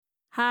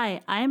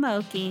Hi, I'm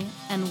Oki,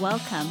 and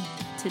welcome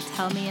to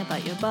Tell Me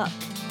About Your Book.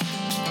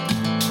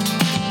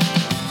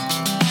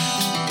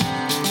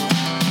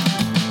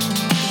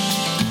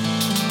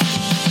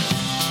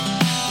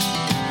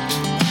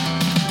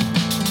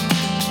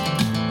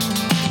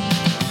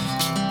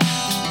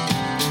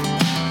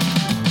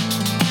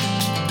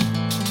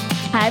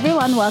 Hi,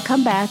 everyone.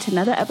 Welcome back to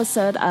another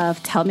episode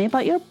of Tell Me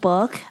About Your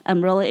Book.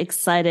 I'm really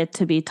excited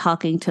to be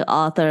talking to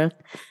author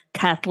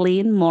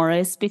Kathleen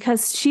Morris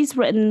because she's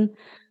written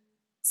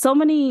so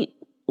many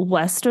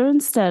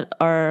Westerns that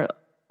are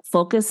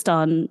focused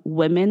on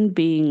women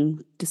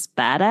being just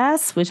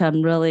badass, which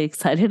I'm really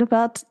excited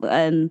about.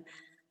 And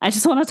I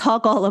just want to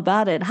talk all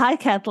about it. Hi,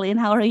 Kathleen.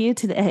 How are you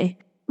today?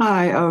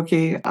 Hi,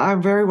 Oki.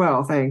 I'm very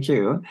well, thank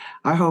you.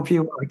 I hope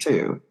you are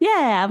too.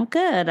 Yeah, I'm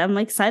good. I'm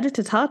excited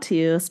to talk to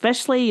you,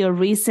 especially your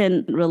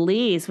recent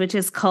release, which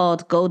is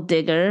called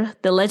Golddigger,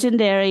 the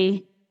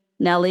legendary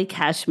Nellie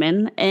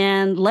Cashman.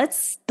 And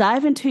let's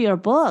dive into your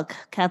book.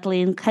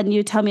 Kathleen, can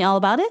you tell me all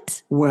about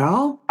it?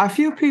 Well, a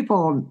few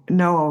people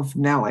know of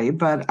Nellie,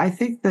 but I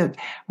think that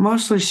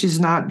mostly she's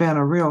not been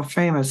a real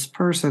famous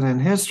person in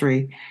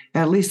history,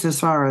 at least as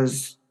far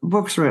as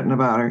books written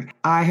about her.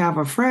 I have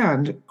a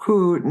friend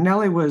who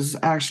Nellie was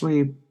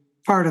actually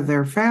part of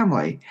their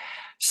family.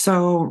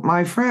 So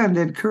my friend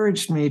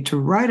encouraged me to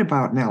write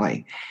about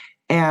Nellie.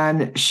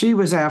 And she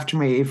was after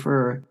me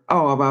for,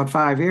 about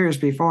 5 years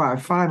before I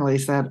finally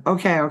said,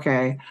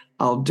 okay,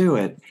 I'll do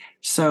it.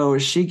 So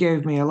she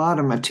gave me a lot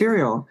of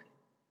material,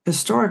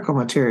 historical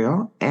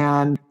material,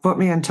 and put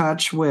me in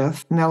touch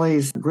with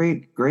Nellie's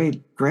great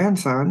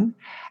grandson.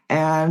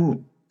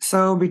 And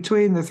so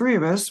between the three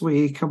of us,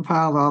 we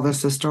compiled all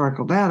this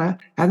historical data.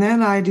 And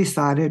then I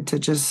decided to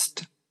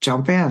just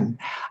jump in.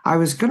 I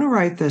was going to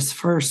write this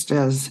first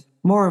as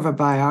more of a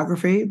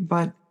biography,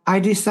 but I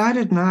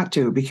decided not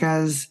to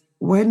because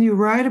when you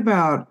write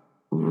about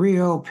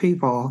real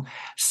people,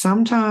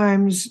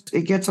 sometimes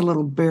it gets a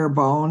little bare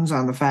bones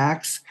on the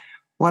facts.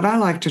 What I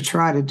like to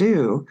try to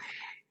do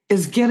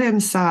is get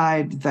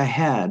inside the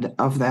head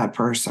of that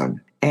person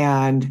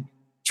and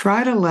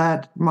try to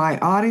let my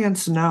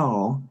audience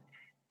know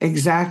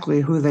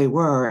exactly who they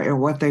were and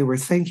what they were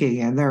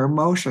thinking and their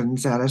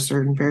emotions at a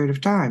certain period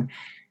of time.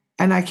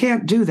 And I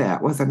can't do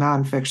that with a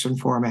nonfiction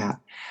format.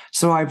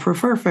 So I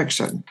prefer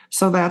fiction.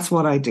 So that's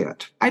what I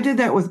did. I did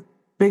that with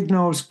Big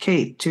Nose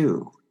Kate,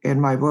 too, in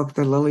my book,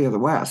 The Lily of the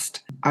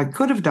West. I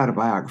could have done a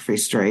biography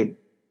straight,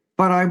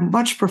 but I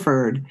much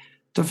preferred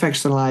to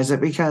fictionalize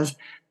it because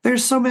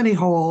there's so many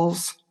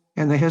holes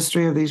in the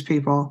history of these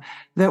people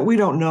that we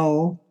don't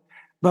know.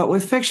 But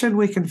with fiction,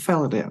 we can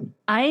fill it in.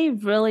 I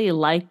really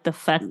like the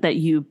fact that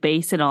you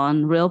base it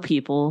on real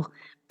people,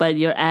 but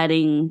you're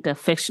adding the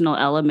fictional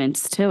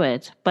elements to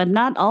it. But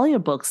not all your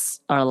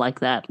books are like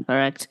that,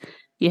 correct?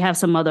 You have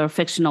some other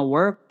fictional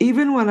work.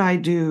 Even when I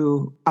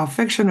do a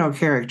fictional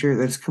character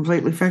that's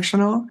completely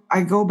fictional,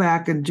 I go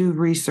back and do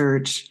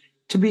research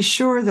to be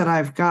sure that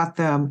I've got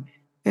them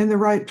in the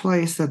right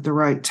place at the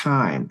right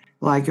time.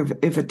 Like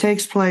if it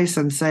takes place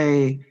in,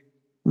 say,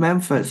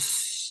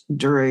 Memphis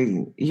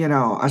during,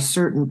 a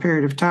certain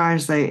period of time,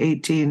 say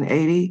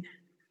 1880,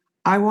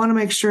 I want to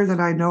make sure that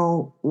I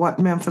know what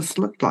Memphis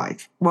looked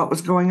like, what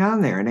was going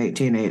on there in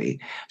 1880.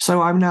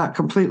 So I'm not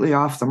completely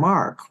off the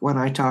mark when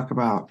I talk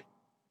about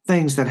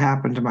things that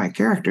happened to my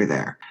character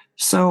there.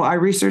 So I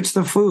research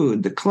the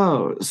food, the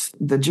clothes,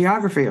 the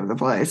geography of the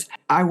place.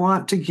 I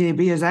want to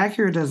be as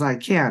accurate as I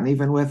can,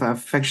 even with a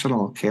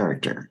fictional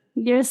character.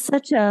 You're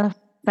such a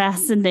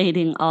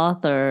fascinating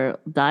author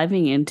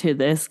diving into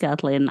this,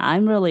 Kathleen.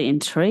 I'm really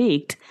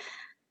intrigued.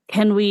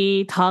 Can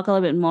we talk a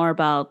little bit more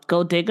about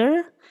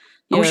Golddigger,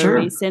 your Sure.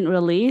 recent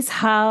release?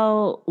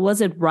 How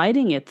was it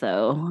writing it,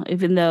 though?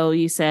 Even though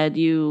you said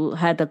you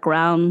had the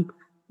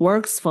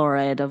groundworks for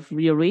it of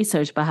your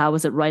research, but how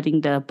was it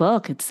writing the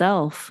book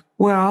itself?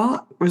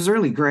 Well, it was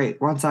really great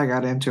once I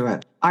got into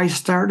it. I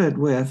started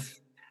with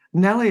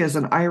Nellie as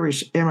an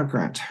Irish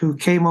immigrant who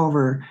came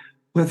over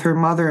with her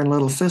mother and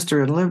little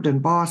sister and lived in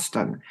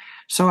Boston.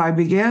 So I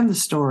began the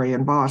story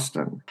in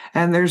Boston.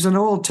 And there's an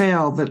old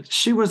tale that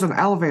she was an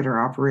elevator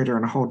operator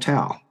in a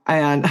hotel.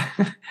 And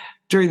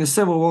during the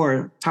Civil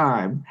War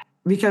time,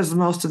 because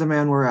most of the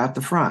men were at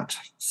the front.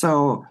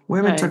 So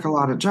women took a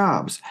lot of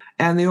jobs.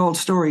 And the old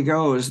story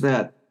goes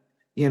that,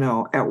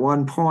 at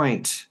one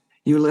point,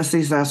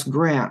 Ulysses S.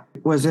 Grant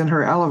was in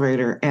her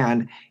elevator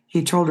and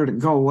he told her to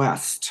go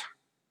west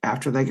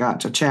after they got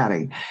to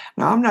chatting.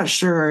 Now, I'm not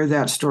sure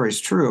that story's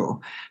true,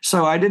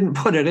 so I didn't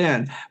put it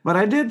in, but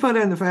I did put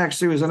in the fact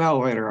she was an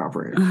elevator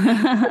operator.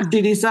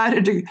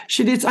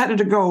 She decided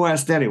to go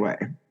west anyway.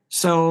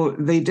 So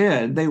they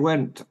did. They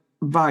went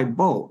by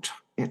boat.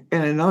 And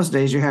in those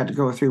days, you had to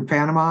go through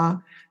Panama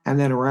and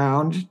then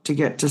around to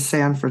get to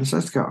San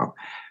Francisco,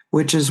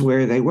 which is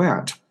where they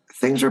went.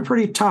 Things were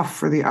pretty tough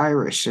for the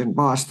Irish in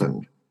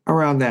Boston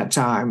around that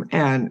time,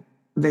 and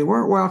they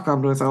weren't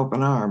welcomed with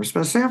open arms,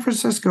 but San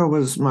Francisco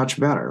was much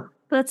better.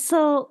 That's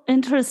so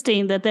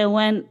interesting that they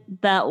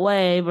went that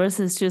way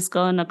versus just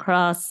going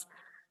across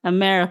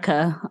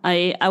America.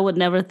 I would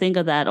never think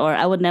of that, or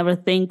I would never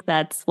think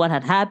that's what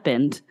had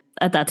happened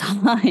at that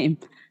time.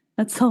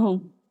 That's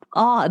so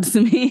odd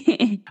to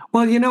me.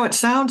 Well, it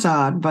sounds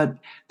odd, but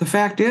the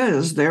fact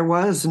is there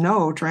was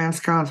no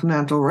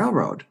transcontinental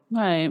railroad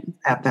Right.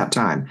 at that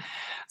time.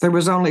 There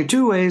was only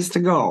two ways to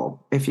go.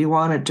 If you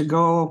wanted to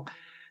go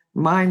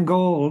mine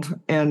gold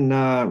in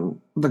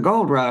the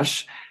gold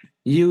rush,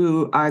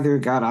 you either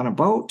got on a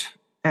boat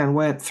and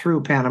went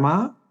through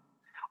Panama,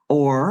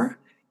 or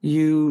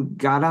you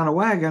got on a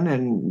wagon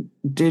and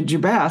did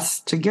your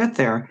best to get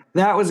there.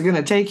 That was going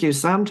to take you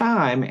some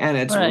time, and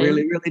it's Right.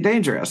 really, really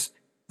dangerous.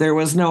 There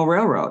was no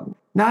railroad.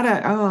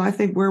 I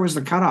think where was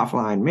the cutoff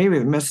line? Maybe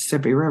the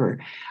Mississippi River.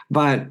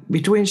 But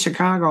between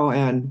Chicago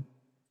and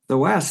the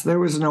West, there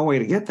was no way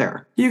to get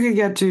there. You could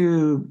get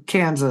to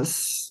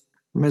Kansas,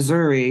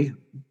 Missouri,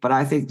 but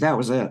I think that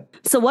was it.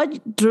 So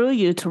what drew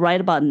you to write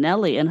about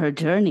Nellie and her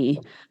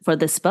journey for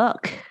this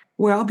book?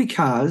 Well,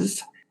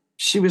 because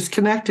she was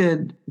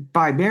connected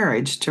by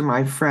marriage to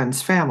my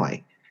friend's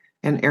family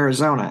in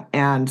Arizona.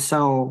 And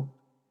so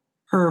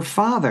her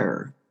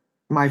father,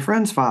 my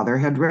friend's father,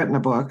 had written a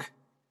book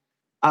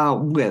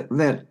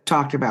that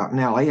talked about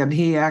Nellie, and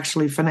he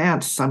actually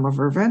financed some of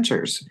her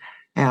ventures.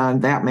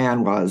 And that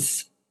man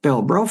was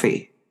Bill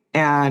Brophy,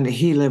 and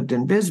he lived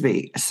in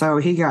Bisbee. So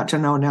he got to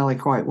know Nellie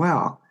quite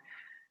well.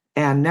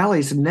 And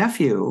Nellie's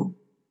nephew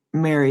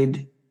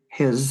married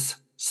his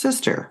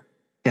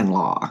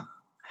sister-in-law.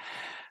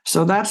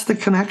 So that's the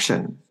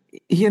connection.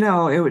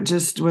 It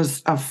just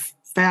was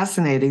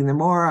fascinating. The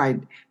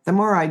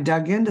more I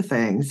dug into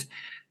things,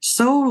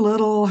 so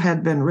little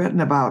had been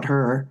written about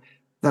her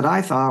that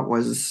I thought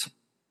was,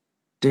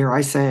 dare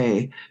I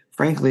say,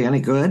 frankly,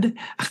 any good.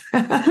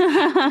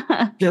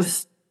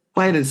 Just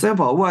plain and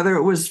simple. Whether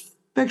it was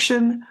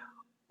fiction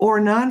or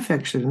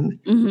nonfiction,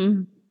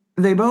 Mm-hmm.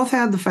 They both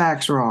had the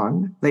facts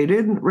wrong. They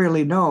didn't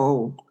really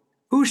know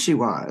who she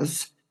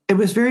was. It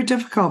was very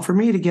difficult for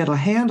me to get a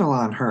handle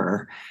on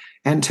her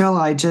until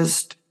I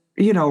just,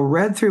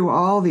 read through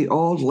all the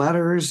old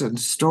letters and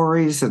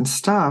stories and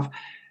stuff.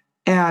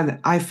 And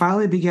I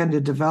finally began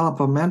to develop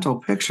a mental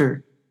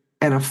picture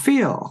and a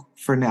feel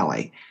for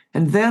Nellie.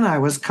 And then I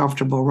was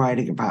comfortable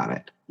writing about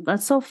it.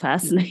 That's so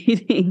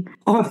fascinating.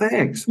 Oh,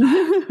 thanks.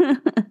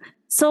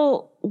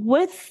 So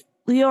with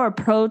your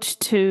approach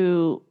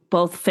to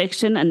both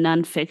fiction and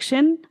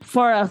nonfiction,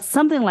 for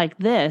something like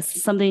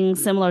this, something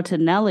similar to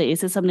Nellie,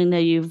 is it something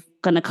that you're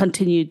going to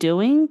continue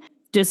doing?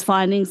 Just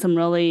finding some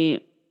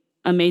really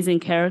amazing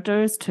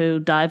characters to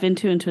dive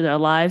into their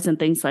lives and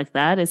things like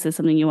that? Is this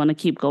something you want to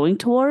keep going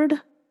toward?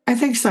 I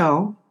think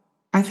so,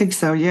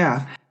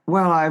 yeah.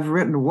 Well, I've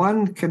written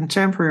one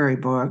contemporary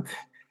book.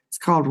 It's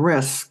called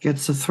Risk.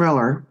 It's a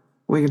thriller.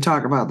 We can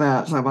talk about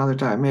that some other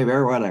time, maybe,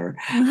 or whatever.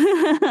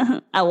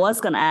 I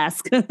was going to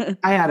ask.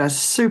 I had a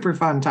super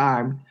fun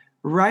time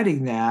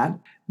writing that,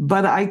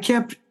 but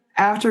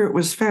after it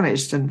was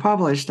finished and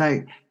published,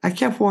 I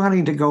kept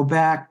wanting to go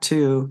back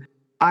to,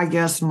 I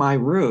guess, my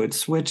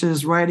roots, which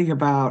is writing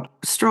about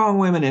strong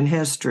women in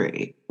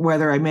history,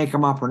 whether I make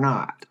them up or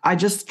not. I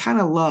just kind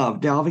of love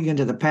delving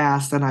into the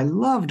past, and I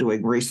love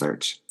doing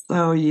research.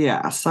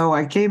 So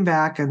I came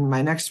back, and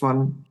my next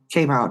one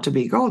came out to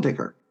be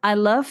Golddigger. I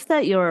love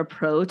that your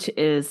approach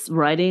is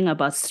writing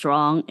about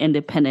strong,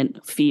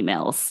 independent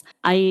females.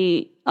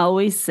 I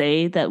always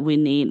say that we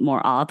need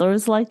more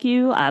authors like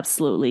you,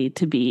 absolutely,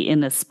 to be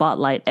in the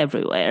spotlight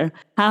everywhere.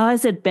 How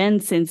has it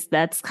been since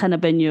that's kind of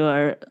been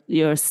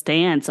your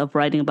stance of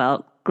writing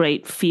about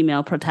great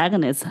female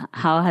protagonists?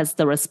 How has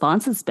the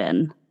responses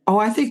been? Oh,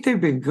 I think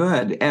they've been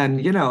good. And,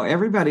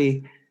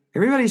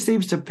 everybody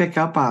seems to pick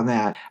up on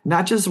that.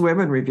 Not just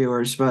women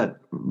reviewers, but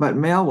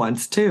male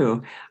ones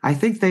too. I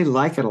think they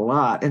like it a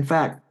lot. In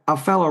fact, a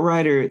fellow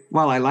writer,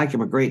 well, I like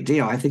him a great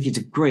deal. I think he's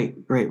a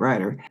great, great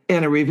writer.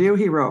 In a review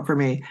he wrote for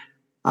me,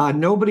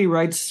 nobody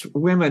writes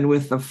women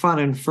with the fun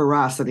and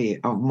ferocity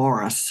of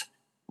Morris.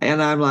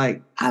 And I'm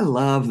like, I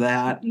love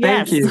that.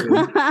 Yes. Thank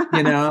you.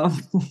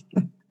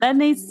 That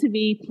needs to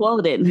be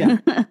quoted. Yeah.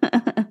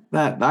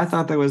 I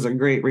thought that was a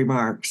great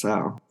remark.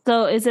 So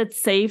is it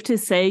safe to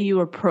say you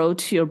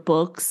approach your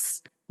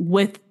books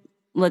with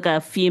like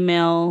a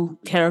female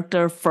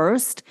character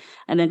first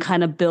and then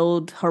kind of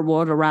build her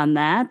world around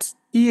that?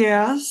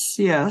 Yes,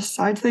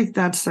 I think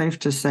that's safe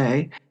to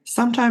say.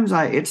 Sometimes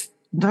it's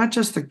not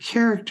just the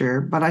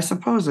character, but I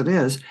suppose it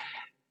is.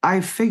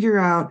 I figure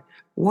out,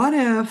 what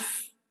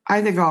if,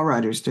 I think all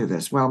writers do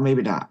this. Well,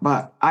 maybe not,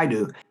 but I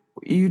do.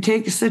 You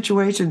take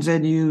situations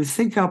and you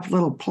think up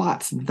little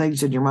plots and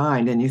things in your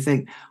mind, and you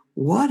think,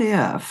 what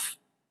if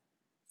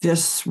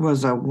this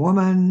was a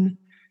woman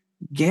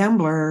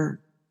gambler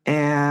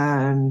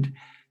and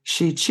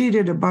she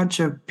cheated a bunch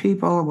of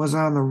people and was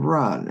on the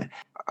run?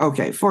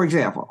 Okay, for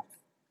example.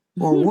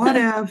 Or what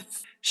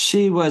if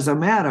she was a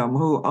madam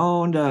who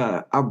owned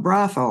a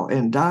brothel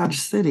in Dodge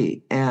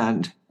City?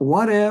 And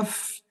what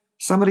if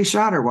somebody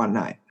shot her one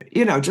night?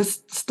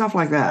 Just stuff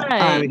like that.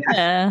 Right,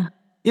 yeah.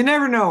 You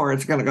never know where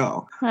it's going to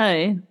go.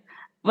 Right.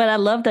 But I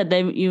love that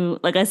you,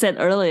 like I said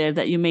earlier,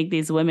 that you make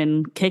these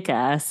women kick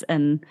ass.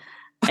 And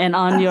And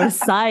on your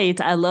site,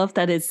 I love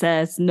that it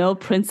says no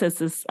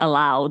princesses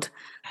allowed.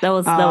 That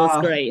was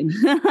Uh, great.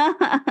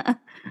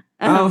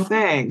 oh, um,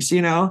 thanks.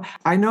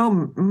 I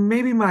know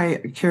maybe my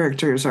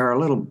characters are a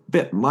little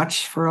bit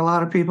much for a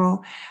lot of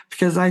people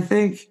because I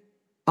think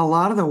a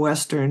lot of the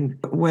Western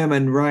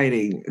women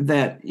writing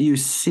that you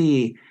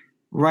see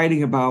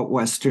writing about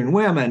Western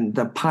women,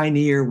 the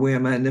pioneer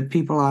women, the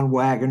people on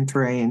wagon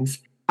trains.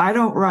 I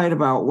don't write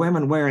about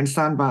women wearing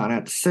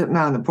sunbonnets, sitting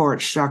on the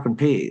porch shucking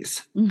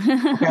peas.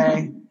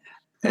 Okay.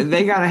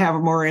 They got to have a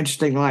more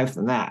interesting life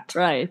than that.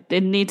 right. They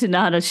need to know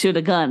how to shoot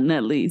a gun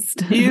at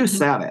least. You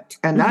said it.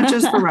 And not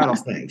just for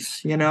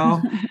rattlesnakes.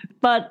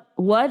 But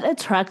what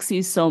attracts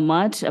you so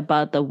much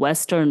about the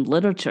Western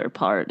literature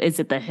part? Is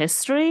it the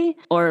history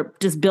or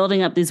just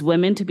building up these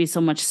women to be so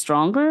much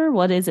stronger?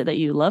 What is it that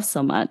you love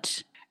so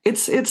much?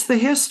 It's the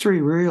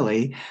history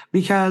really,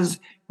 because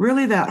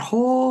really that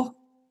whole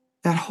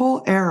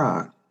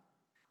era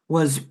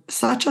was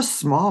such a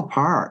small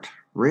part,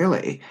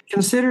 really,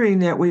 considering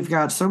that we've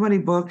got so many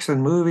books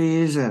and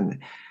movies and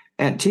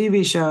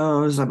TV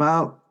shows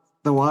about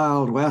the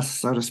Wild West,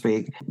 so to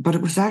speak. But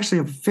it was actually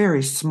a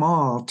very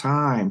small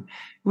time.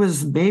 It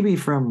was maybe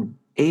from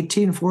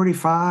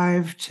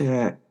 1845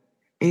 to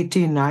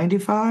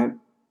 1895.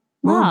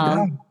 Well,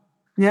 Wow.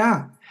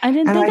 yeah. I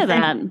didn't And think I of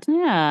think that.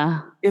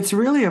 Yeah. it's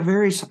really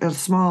a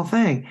small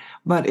thing,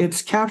 but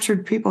it's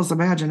captured people's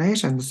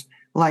imaginations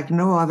like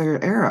no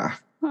other era.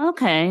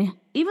 Okay.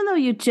 Even though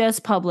you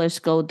just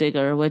published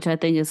Golddigger, which I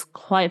think is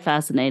quite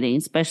fascinating,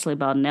 especially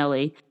about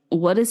Nellie,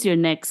 what is your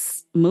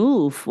next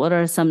move? What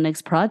are some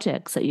next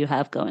projects that you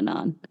have going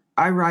on?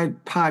 I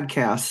write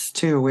podcasts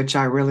too, which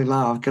I really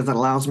love because it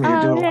allows me to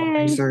Oh, do a lot of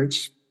yay.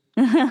 research.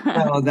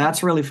 So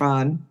that's really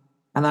fun.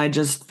 And I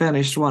just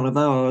finished one of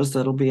those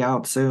that'll be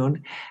out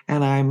soon.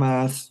 And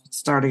I'm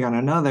starting on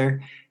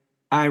another.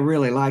 I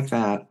really like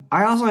that.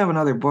 I also have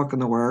another book in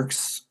the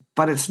works,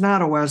 but it's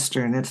not a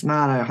Western. It's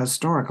not a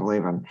historical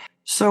even.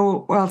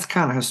 So, well, it's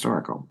kind of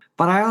historical.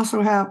 But I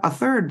also have a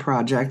third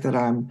project that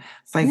I'm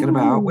thinking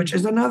about, Ooh. which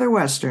is another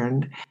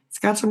Western. It's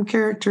got some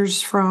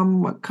characters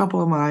from a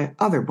couple of my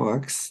other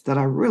books that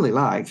I really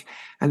like.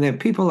 And then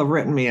people have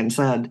written me and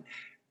said,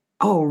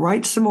 oh,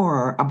 write some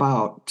more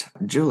about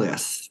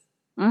Julius.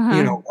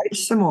 Uh-huh. Write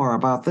some more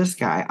about this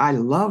guy. I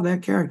love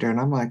that character. And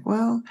I'm like,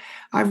 well,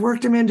 I've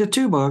worked him into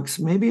 2 books.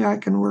 Maybe I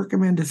can work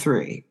him into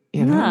 3.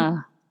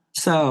 Yeah.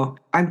 So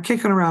I'm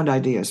kicking around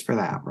ideas for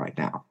that right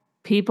now.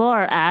 People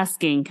are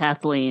asking,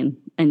 Kathleen,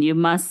 and you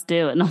must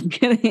do it. No, I'm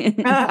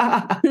kidding.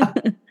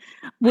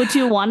 Would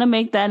you want to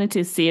make that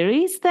into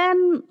series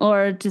then,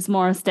 or just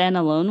more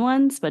standalone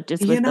ones, but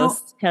just you with know,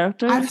 those I've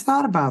characters?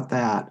 thought about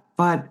that,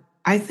 but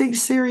I think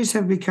series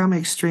have become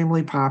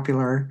extremely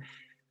popular.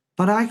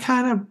 But I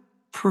kind of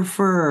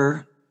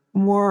prefer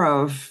more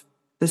of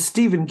the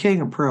Stephen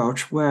King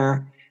approach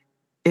where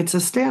it's a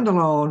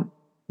standalone,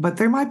 but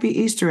there might be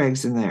Easter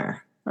eggs in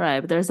there. Right,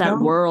 but there's that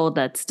No? world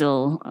that's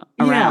still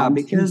Yeah, around.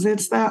 because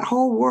it's that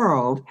whole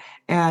world.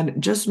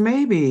 And just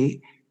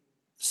maybe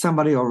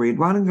somebody will read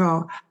one and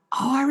go,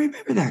 oh, I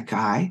remember that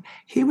guy.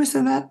 He was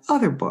in that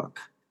other book.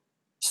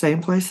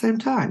 Same place, same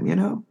time.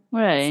 So,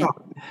 Right,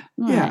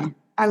 yeah, right.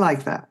 I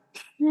like that.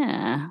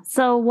 Yeah.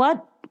 So,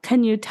 what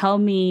can you tell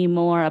me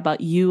more about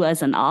you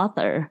as an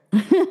author?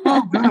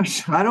 Oh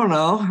gosh, I don't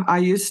know. I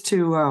used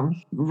to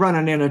run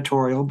an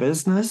editorial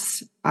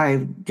business. I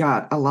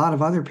got a lot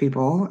of other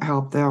people,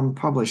 help them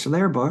publish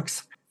their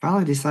books.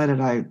 Finally decided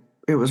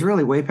it was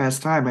really way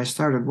past time. I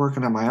started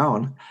working on my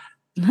own.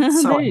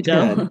 So There I you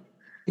did. go.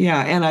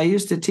 Yeah, and I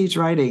used to teach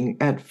writing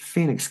at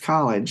Phoenix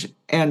College,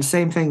 and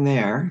same thing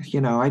there.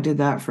 I did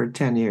that for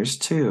 10 years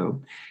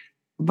too.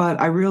 But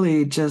I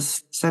really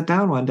just sat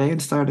down one day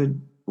and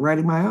started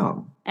writing my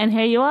own. And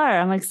here you are.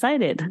 I'm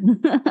excited.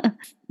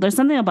 There's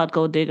something about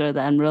Gold Digger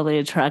that I'm really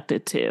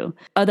attracted to.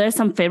 Are there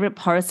some favorite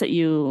parts that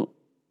you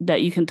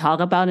can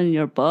talk about in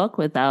your book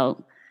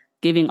without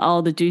giving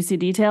all the juicy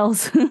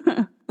details?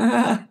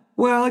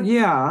 Well,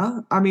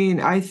 yeah. I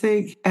mean, I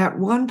think at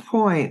one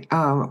point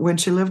when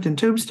she lived in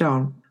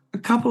Tombstone, a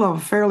couple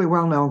of fairly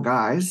well-known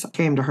guys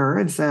came to her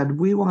and said,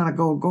 we want to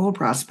go gold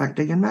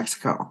prospecting in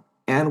Mexico.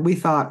 And we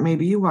thought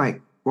maybe you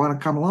might want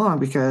to come along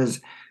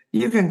because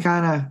you can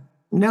kind of,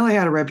 Nellie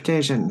had a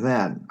reputation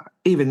then,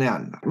 even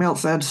then. Milt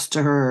says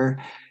to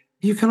her,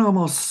 you can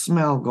almost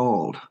smell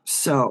gold.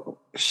 So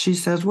she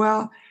says,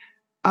 well,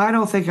 I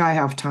don't think I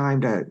have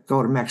time to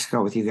go to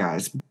Mexico with you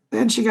guys.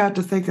 Then she got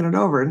to thinking it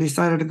over and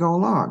decided to go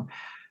along.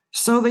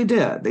 So they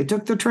did. They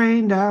took the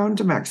train down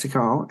to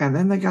Mexico and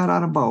then they got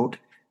on a boat,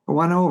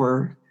 went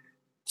over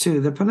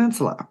to the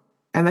peninsula.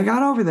 And they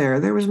got over there.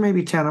 There was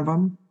maybe 10 of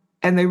them,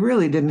 and they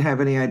really didn't have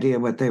any idea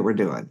what they were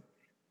doing.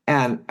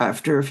 And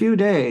after a few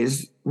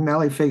days,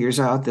 Nellie figures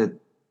out that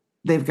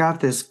they've got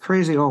this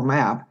crazy old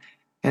map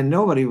and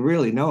nobody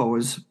really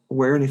knows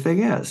where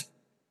anything is.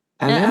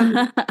 And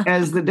then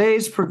as the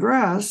days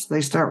progress,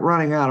 they start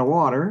running out of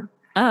water.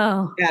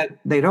 Oh. And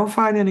they don't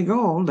find any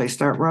gold. They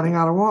start running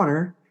out of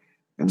water.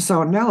 And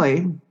so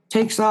Nellie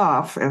takes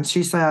off and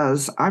she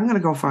says, I'm going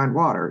to go find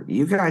water.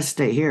 You guys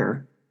stay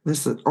here.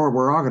 or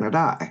we're all going to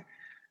die.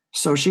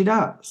 So she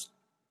does.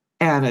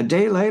 And a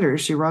day later,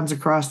 she runs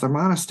across the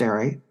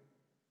monastery.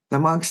 The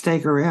monks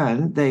take her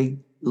in. They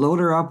load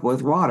her up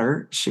with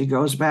water. She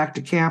goes back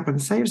to camp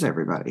and saves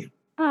everybody.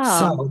 Oh,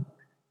 So,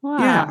 wow.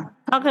 yeah,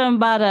 Talking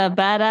about a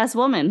badass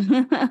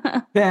woman.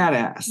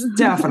 badass,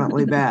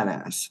 definitely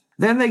badass.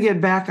 Then they get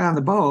back on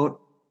the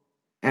boat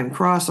and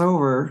cross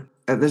over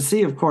the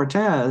Sea of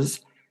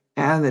Cortez.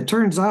 And it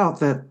turns out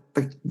that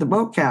the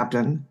boat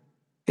captain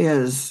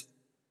is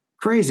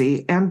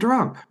crazy and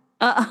drunk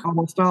Uh,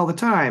 almost all the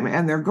time,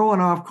 and they're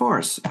going off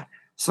course.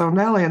 So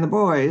Nellie and the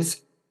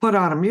boys put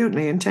on a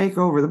mutiny and take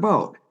over the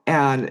boat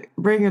and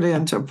bring it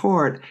into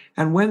port.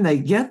 And when they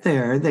get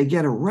there, they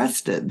get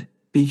arrested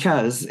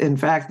because, in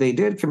fact, they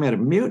did commit a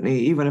mutiny,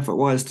 even if it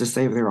was to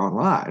save their own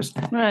lives.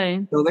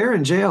 right. So they're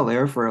in jail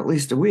there for at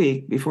least a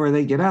week before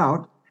they get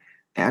out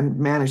and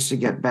manage to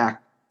get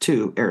back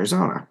to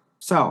Arizona.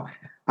 So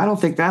I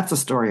don't think that's a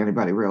story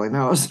anybody really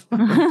knows.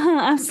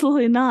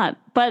 Absolutely not.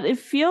 But it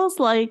feels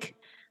like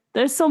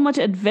there's so much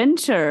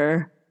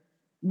adventure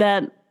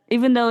that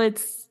even though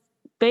it's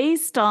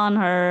based on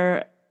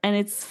her and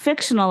it's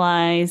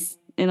fictionalized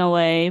in a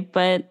way,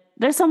 but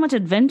there's so much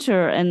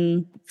adventure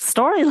and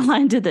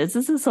storyline to this.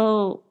 This is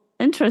so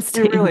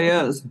interesting. It really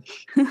is.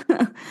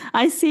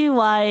 I see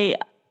why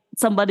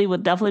somebody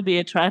would definitely be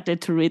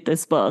attracted to read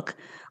this book,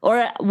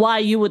 or why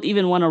you would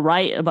even want to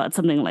write about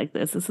something like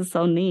this. This is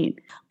so neat.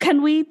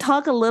 Can we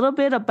talk a little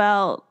bit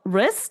about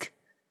Risk?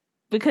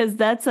 Because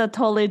that's a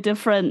totally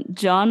different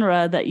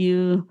genre that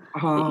you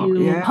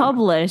Yeah.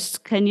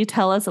 published. Can you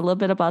tell us a little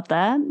bit about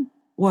that?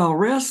 Well,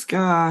 Risk,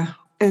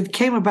 it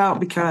came about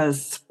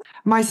because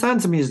my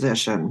son's a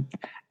musician,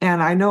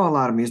 and I know a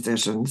lot of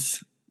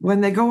musicians.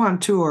 When they go on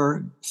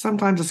tour,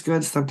 sometimes it's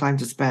good,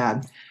 sometimes it's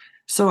bad.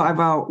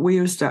 So we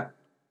used to,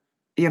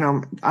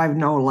 I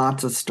know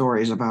lots of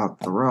stories about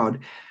the road.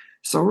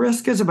 So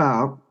Risk is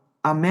about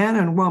a man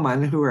and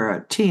woman who are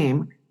a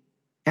team,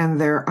 and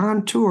they're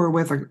on tour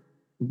with a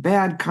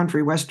bad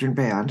country western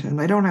band, and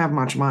they don't have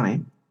much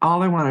money. All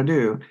they want to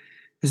do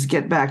is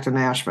get back to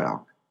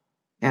Nashville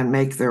and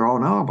make their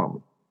own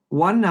album.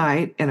 One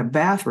night in a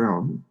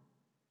bathroom,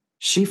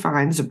 she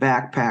finds a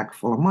backpack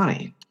full of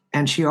money,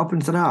 and she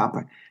opens it up,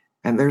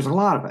 and there's a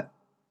lot of it.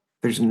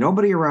 There's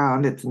nobody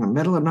around. It's in the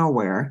middle of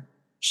nowhere.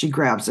 She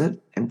grabs it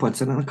and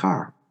puts it in a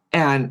car.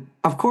 And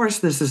of course,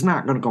 this is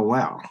not going to go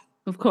well.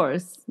 Of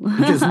course.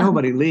 Because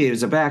nobody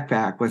leaves a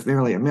backpack with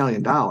nearly $1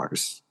 million.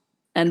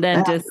 And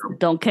then just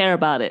don't care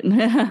about it.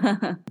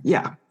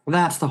 Yeah,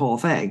 that's the whole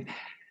thing.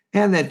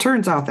 And it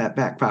turns out that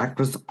backpack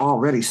was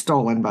already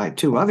stolen by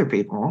 2 other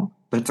people.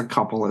 That's a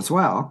couple as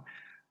well.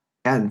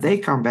 And they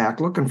come back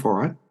looking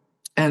for it.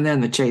 And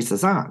then the chase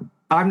is on.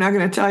 I'm not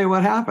going to tell you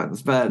what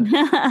happens, but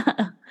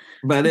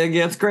it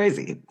gets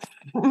crazy.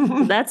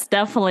 That's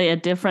definitely a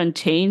different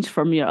change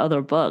from your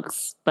other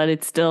books, but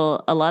it's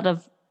still a lot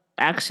of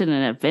action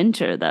and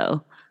adventure,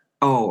 though.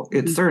 Oh,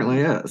 it certainly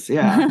is.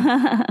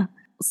 Yeah.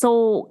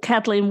 So,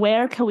 Kathleen,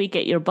 where can we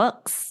get your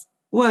books?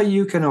 Well,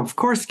 you can, of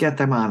course, get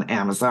them on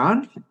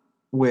Amazon,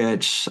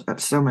 which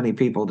so many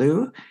people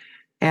do.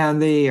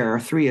 And they are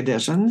 3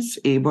 editions,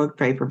 ebook,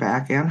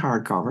 paperback, and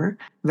hardcover.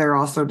 They're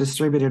also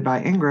distributed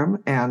by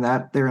Ingram, and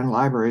that they're in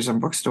libraries and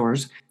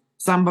bookstores.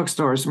 Some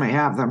bookstores may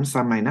have them,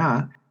 some may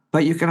not.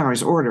 But you can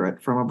always order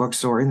it from a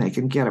bookstore, and they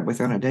can get it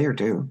within a day or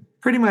two.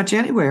 Pretty much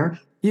anywhere.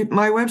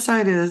 My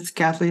website is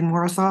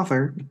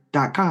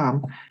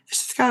KathleenMorrisAuthor.com.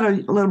 It's got a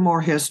little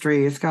more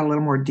history. It's got a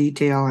little more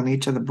detail in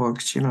each of the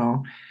books,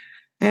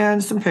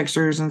 and some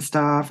pictures and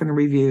stuff and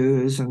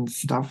reviews and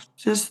stuff.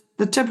 Just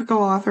the typical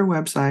author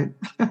website.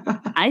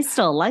 I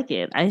still like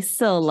it. I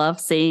still love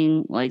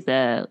seeing like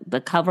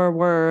the cover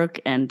work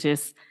and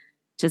just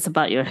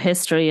about your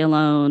history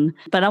alone.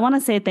 But I want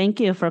to say thank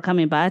you for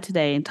coming by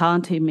today and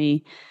talking to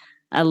me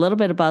a little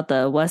bit about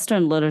the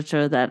Western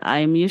literature that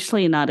I'm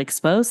usually not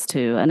exposed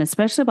to, and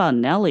especially about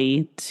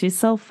Nellie. She's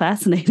so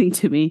fascinating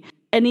to me.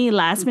 Any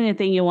last minute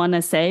thing you want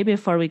to say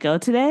before we go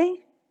today?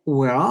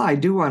 Well, I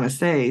do want to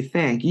say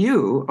thank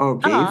you,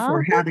 Oki,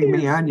 for having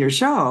me on your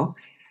show.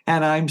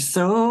 And I'm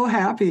so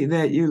happy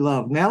that you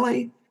love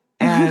Nellie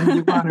and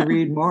you want to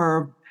read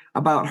more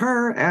about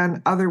her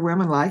and other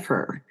women like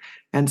her.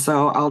 And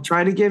so I'll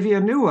try to give you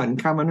a new one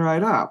coming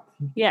right up.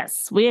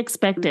 Yes, we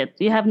expect it.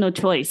 You have no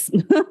choice.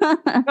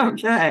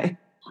 Okay.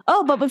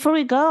 Oh, but before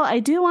we go, I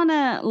do want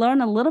to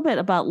learn a little bit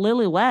about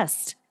Lily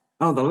West.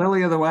 Oh, the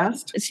Lily of the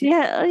West?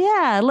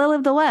 Yeah, Lily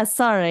of the West.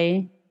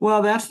 Sorry.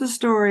 Well, that's the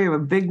story of a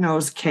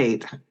big-nosed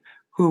Kate,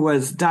 who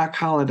was Doc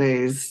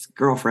Holliday's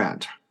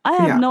girlfriend. I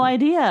have no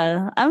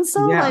idea. I'm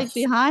so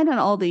behind on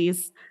all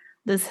this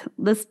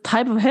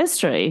type of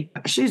history.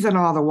 She's in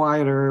all the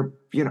wider,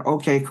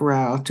 OK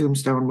Corral,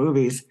 Tombstone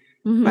movies,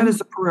 but as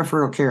a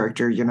peripheral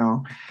character,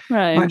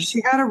 Right. But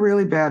she had a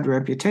really bad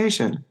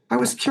reputation. I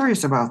was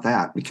curious about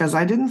that because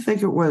I didn't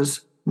think it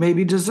was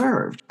maybe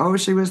deserved. Oh,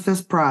 she was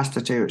this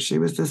prostitute. She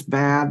was this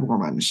bad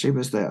woman. She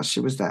was this. She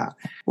was that.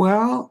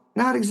 Well,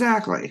 not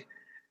exactly.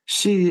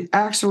 She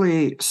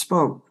actually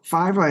spoke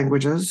 5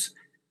 languages.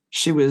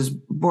 She was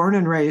born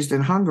and raised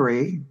in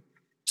Hungary.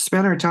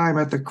 spent her time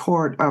at the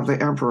court of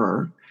the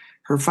emperor.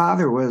 Her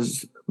father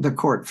was the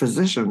court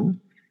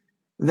physician.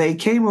 They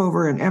came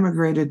over and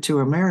emigrated to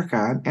America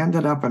and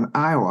ended up in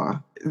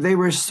Iowa. They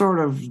were sort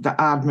of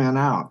the odd men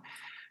out.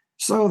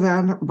 So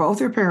then both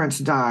her parents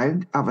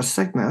died of a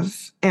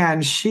sickness,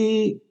 and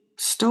she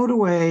stowed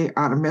away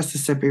on a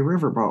Mississippi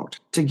riverboat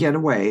to get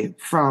away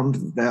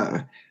from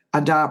the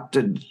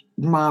adopted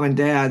mom and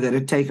dad that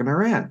had taken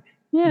her in.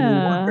 Who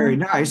weren't very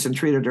nice and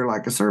treated her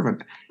like a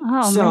servant.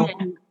 Oh, so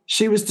man.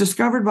 She was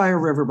discovered by a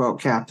riverboat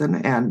captain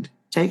and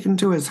taken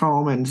to his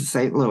home in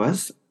St.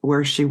 Louis,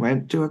 where she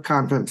went to a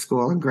convent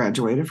school and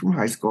graduated from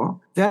high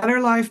school. Then her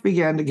life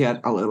began to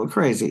get a little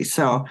crazy.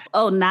 So,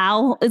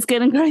 now it's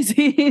getting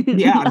crazy.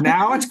 Yeah,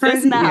 now it's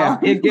crazy. Now.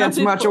 Yeah, it gets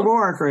much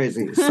more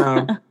crazy.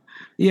 So,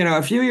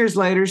 a few years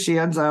later, she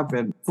ends up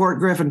in Fort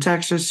Griffin,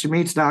 Texas. She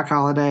meets Doc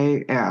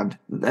Holliday, and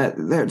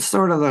that's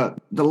sort of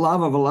the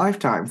love of a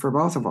lifetime for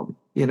both of them.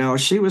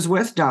 She was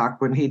with Doc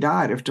when he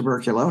died of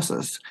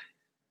tuberculosis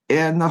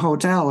in the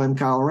hotel in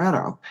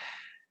Colorado.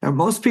 Now,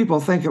 most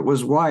people think it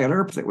was Wyatt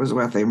Earp that was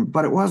with him,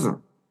 but it wasn't.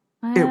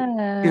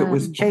 It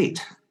was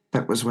Kate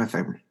that was with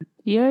him.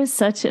 You're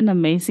such an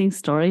amazing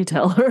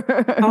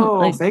storyteller.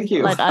 Oh, thank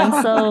you.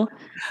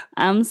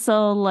 I'm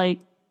so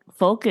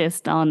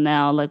focused on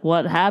now,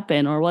 what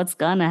happened or what's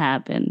gonna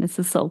happen. This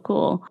is so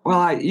cool.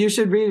 Well, you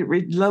should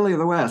read Lily of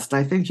the West.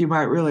 I think you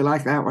might really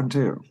like that one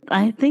too.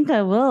 I think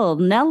I will.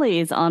 Nellie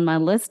is on my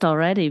list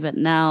already, but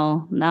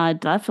now I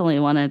definitely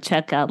want to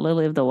check out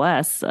Lily of the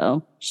West.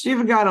 So she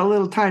even got a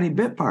little tiny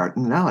bit part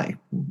in Nellie.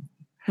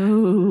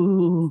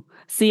 Ooh.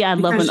 See, I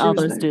love when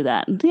others do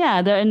that.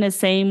 Yeah, they're in the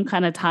same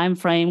kind of time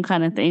frame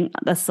kind of thing.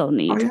 That's so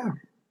neat. Oh, yeah.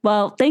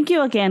 Well, thank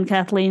you again,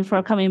 Kathleen,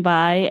 for coming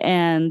by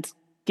and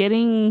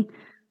getting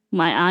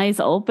my eyes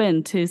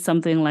open to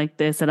something like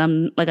this that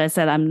I'm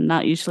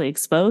not usually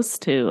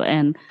exposed to.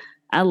 And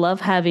I love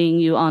having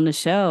you on the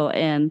show,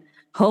 and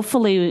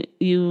hopefully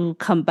you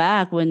come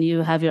back when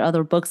you have your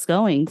other books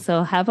going.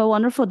 So have a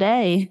wonderful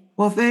day.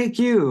 Well, thank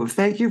you.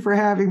 Thank you for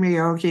having me,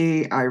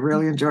 Oki. I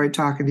really enjoyed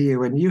talking to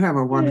you, and you have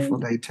a wonderful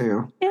day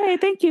too. Yay,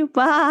 thank you.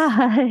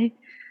 Bye.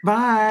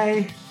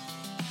 Bye.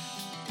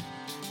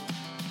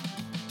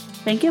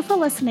 Thank you for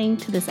listening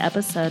to this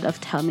episode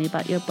of Tell Me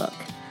About Your Book.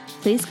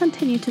 Please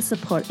continue to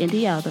support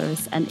indie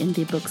authors and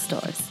indie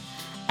bookstores.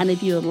 And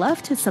if you would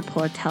love to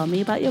support Tell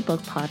Me About Your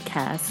Book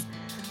podcast,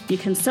 you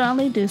can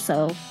certainly do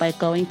so by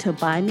going to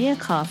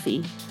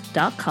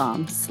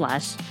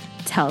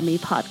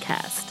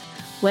buymeacoffee.com/tellmepodcast,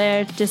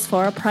 where just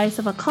for a price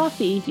of a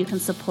coffee, you can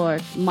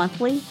support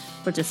monthly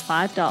for just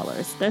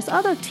 $5. There's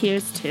other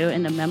tiers too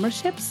in the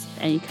memberships,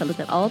 and you can look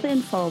at all the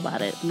info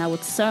about it, and I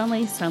would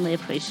certainly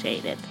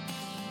appreciate it.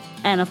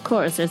 And of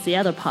course, there's the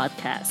other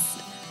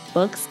podcast,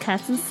 Books,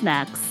 Cats, and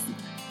Snacks,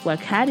 where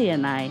Caddy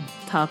and I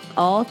talk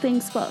all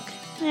things book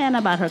and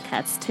about her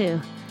cats too.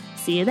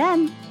 See you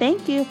then.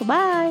 Thank you.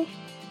 Bye-bye.